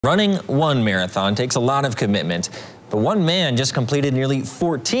Running one marathon takes a lot of commitment, but one man just completed nearly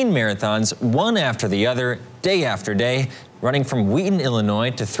 14 marathons, one after the other, day after day, running from Wheaton, Illinois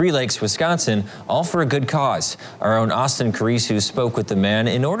to Three Lakes, Wisconsin, all for a good cause. Our own Austin Carisu spoke with the man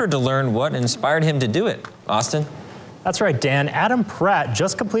in order to learn what inspired him to do it. Austin? That's right, Dan. Adam Pratt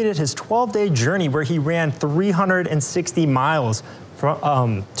just completed his 12-day journey where he ran 360 miles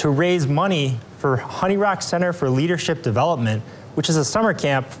to raise money for Honeyrock Center for Leadership Development, which is a summer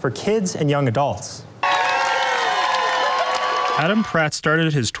camp for kids and young adults. Adam Pratt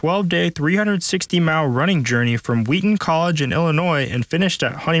started his 12-day, 360-mile running journey from Wheaton College in Illinois and finished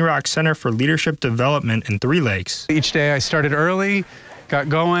at Honeyrock Center for Leadership Development in Three Lakes. Each day I started early, got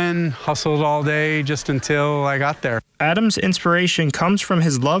going, hustled all day just until I got there. Adam's inspiration comes from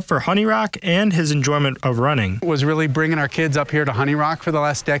his love for Honeyrock and his enjoyment of running. It was really bringing our kids up here to Honeyrock for the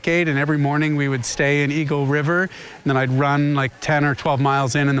last decade, and every morning we would stay in Eagle River, and then I'd run like 10 or 12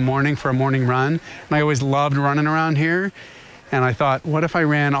 miles in the morning for a morning run. And I always loved running around here. And I thought, what if I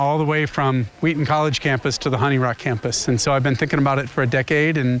ran all the way from Wheaton College campus to the Honeyrock campus? And so I've been thinking about it for a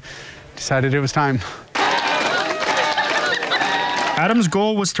decade and decided it was time. Adam's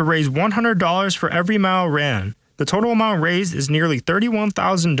goal was to raise $100 for every mile ran. The total amount raised is nearly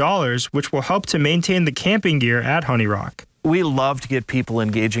 $31,000, which will help to maintain the camping gear at Honeyrock. We love to get people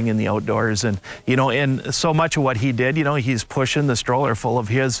engaging in the outdoors, and and so much of what he did, he's pushing the stroller full of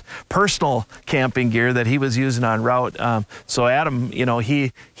his personal camping gear that he was using en route. So Adam,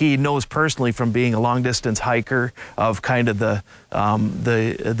 he knows personally from being a long distance hiker of kind of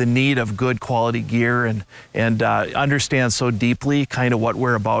the need of good quality gear and understands so deeply kind of what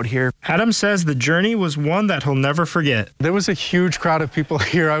we're about here. Adam says the journey was one that he'll never forget. There was a huge crowd of people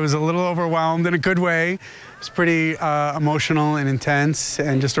here. I was a little overwhelmed in a good way. It's pretty emotional and intense,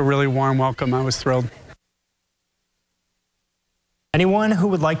 and just a really warm welcome. I was thrilled. Anyone who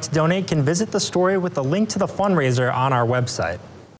would like to donate can visit the story with the link to the fundraiser on our website.